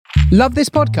Love this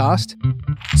podcast?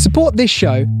 Support this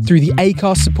show through the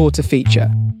Acast supporter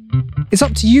feature. It's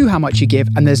up to you how much you give,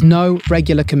 and there's no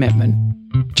regular commitment.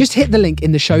 Just hit the link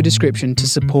in the show description to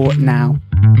support now.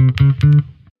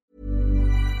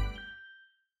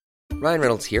 Ryan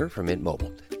Reynolds here from Mint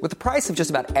Mobile. With the price of just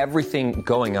about everything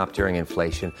going up during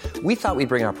inflation, we thought we'd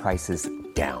bring our prices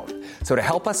down. So to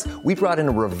help us, we brought in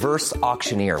a reverse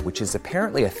auctioneer, which is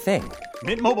apparently a thing.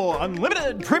 Mint Mobile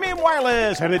Unlimited Premium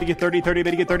Wireless. How to get 30, 30,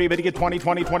 bit to get 30, bit to get 20,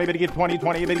 20, 20, bit to get 20,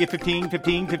 20, bit to get 15,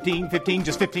 15, 15, 15,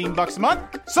 just $15 a month?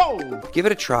 Sold! Give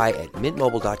it a try at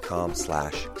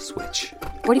mintmobile.com/switch.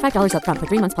 $45 up front for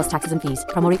 3 months plus taxes and fees.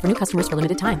 Promo rate for new customers for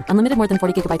limited time. Unlimited more than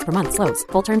 40 gigabytes per month. Slows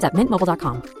full terms at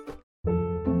mintmobile.com.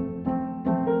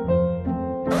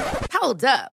 Hold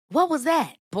up. What was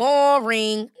that?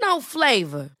 Boring. No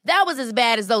flavor. That was as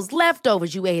bad as those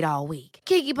leftovers you ate all week.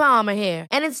 Keke Palmer here,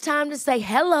 and it's time to say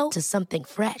hello to something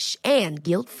fresh and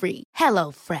guilt-free. Hello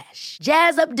Fresh.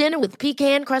 Jazz up dinner with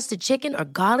pecan-crusted chicken or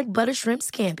garlic butter shrimp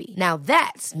scampi. Now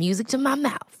that's music to my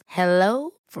mouth.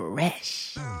 Hello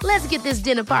Fresh. Let's get this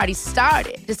dinner party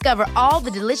started. Discover all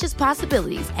the delicious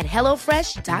possibilities at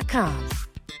hellofresh.com.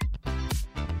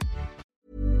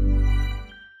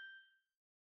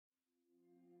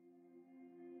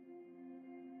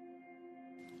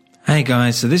 Hey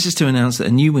guys, so this is to announce that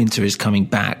a new winter is coming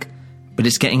back, but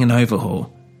it's getting an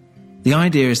overhaul. The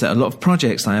idea is that a lot of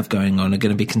projects I have going on are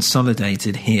going to be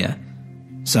consolidated here.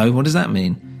 So what does that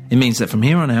mean? It means that from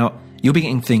here on out, you'll be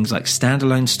getting things like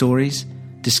standalone stories,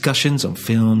 discussions on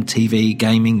film, TV,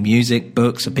 gaming, music,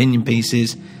 books, opinion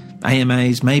pieces,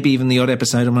 AMAs, maybe even the odd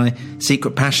episode of my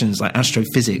secret passions like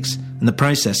astrophysics and the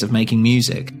process of making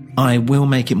music. I will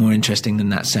make it more interesting than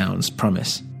that sounds,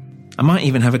 promise. I might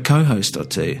even have a co-host or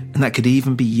two, and that could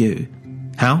even be you.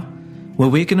 How?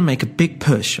 Well, we're going to make a big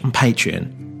push on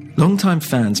Patreon. Long-time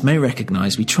fans may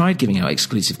recognise we tried giving out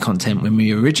exclusive content when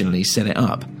we originally set it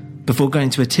up, before going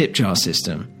to a tip jar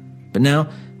system. But now,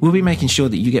 we'll be making sure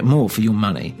that you get more for your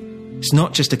money. It's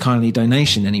not just a kindly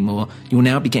donation anymore, you'll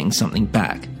now be getting something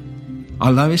back.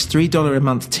 Our lowest $3 a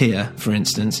month tier, for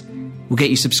instance, will get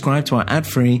you subscribed to our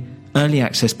ad-free, early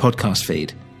access podcast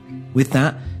feed. With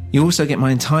that, you also get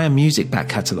my entire music back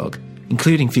catalogue,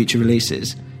 including future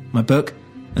releases, my book,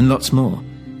 and lots more,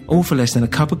 all for less than a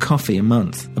cup of coffee a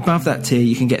month. Above that tier,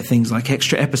 you can get things like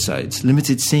extra episodes,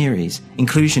 limited series,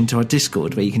 inclusion to our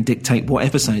Discord where you can dictate what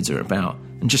episodes are about,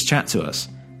 and just chat to us.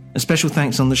 A special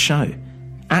thanks on the show.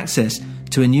 Access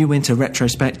to a new winter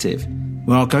retrospective,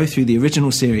 where I'll go through the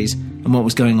original series and what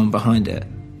was going on behind it.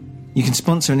 You can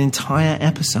sponsor an entire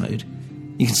episode.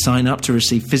 You can sign up to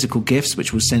receive physical gifts,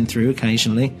 which we'll send through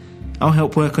occasionally. I'll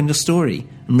help work on your story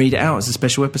and read it out as a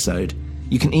special episode.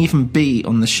 You can even be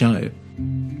on the show.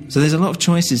 So there's a lot of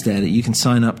choices there that you can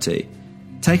sign up to.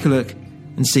 Take a look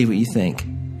and see what you think.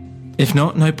 If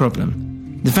not, no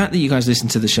problem. The fact that you guys listen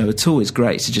to the show at all is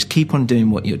great, so just keep on doing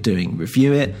what you're doing.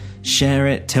 Review it, share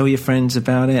it, tell your friends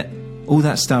about it. All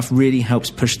that stuff really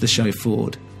helps push the show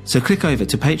forward. So click over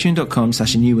to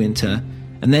patreon.com/newwinter,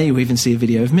 and there you'll even see a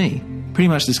video of me, pretty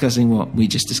much discussing what we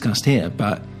just discussed here,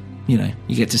 but, you know,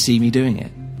 you get to see me doing it.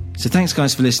 So thanks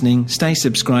guys for listening. Stay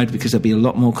subscribed because there'll be a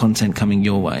lot more content coming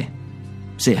your way.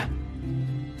 See ya.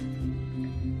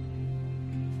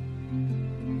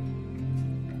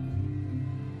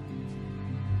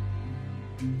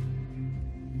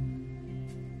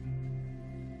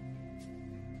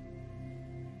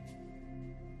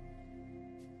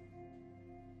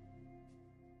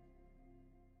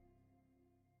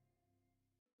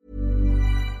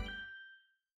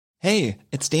 Hey,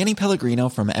 it's Danny Pellegrino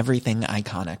from Everything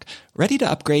Iconic. Ready to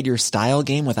upgrade your style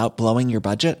game without blowing your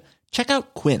budget? Check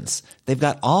out Quince. They've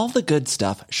got all the good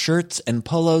stuff, shirts and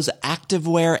polos,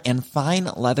 activewear, and fine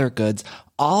leather goods,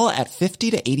 all at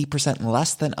 50 to 80%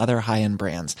 less than other high-end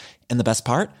brands. And the best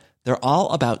part? They're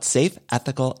all about safe,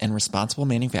 ethical, and responsible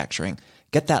manufacturing.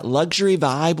 Get that luxury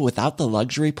vibe without the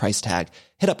luxury price tag.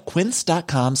 Hit up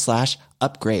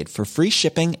quince.com/upgrade for free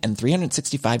shipping and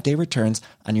 365-day returns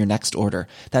on your next order.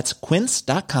 That's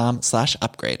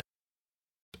quince.com/upgrade.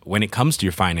 When it comes to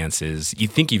your finances, you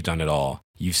think you've done it all.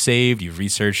 You've saved, you've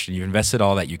researched, and you've invested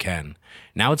all that you can.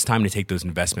 Now it's time to take those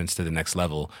investments to the next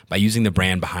level by using the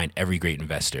brand behind every great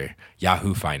investor,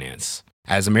 Yahoo Finance.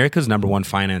 As America's #1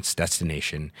 finance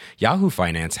destination, Yahoo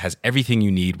Finance has everything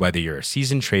you need, whether you're a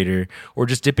seasoned trader or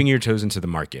just dipping your toes into the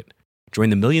market. Join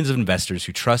the millions of investors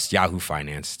who trust Yahoo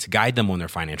Finance to guide them on their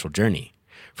financial journey.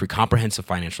 For comprehensive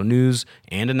financial news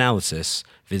and analysis,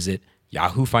 visit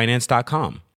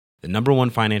yahoofinance.com, the #1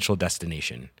 financial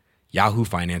destination,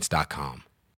 yahoofinance.com.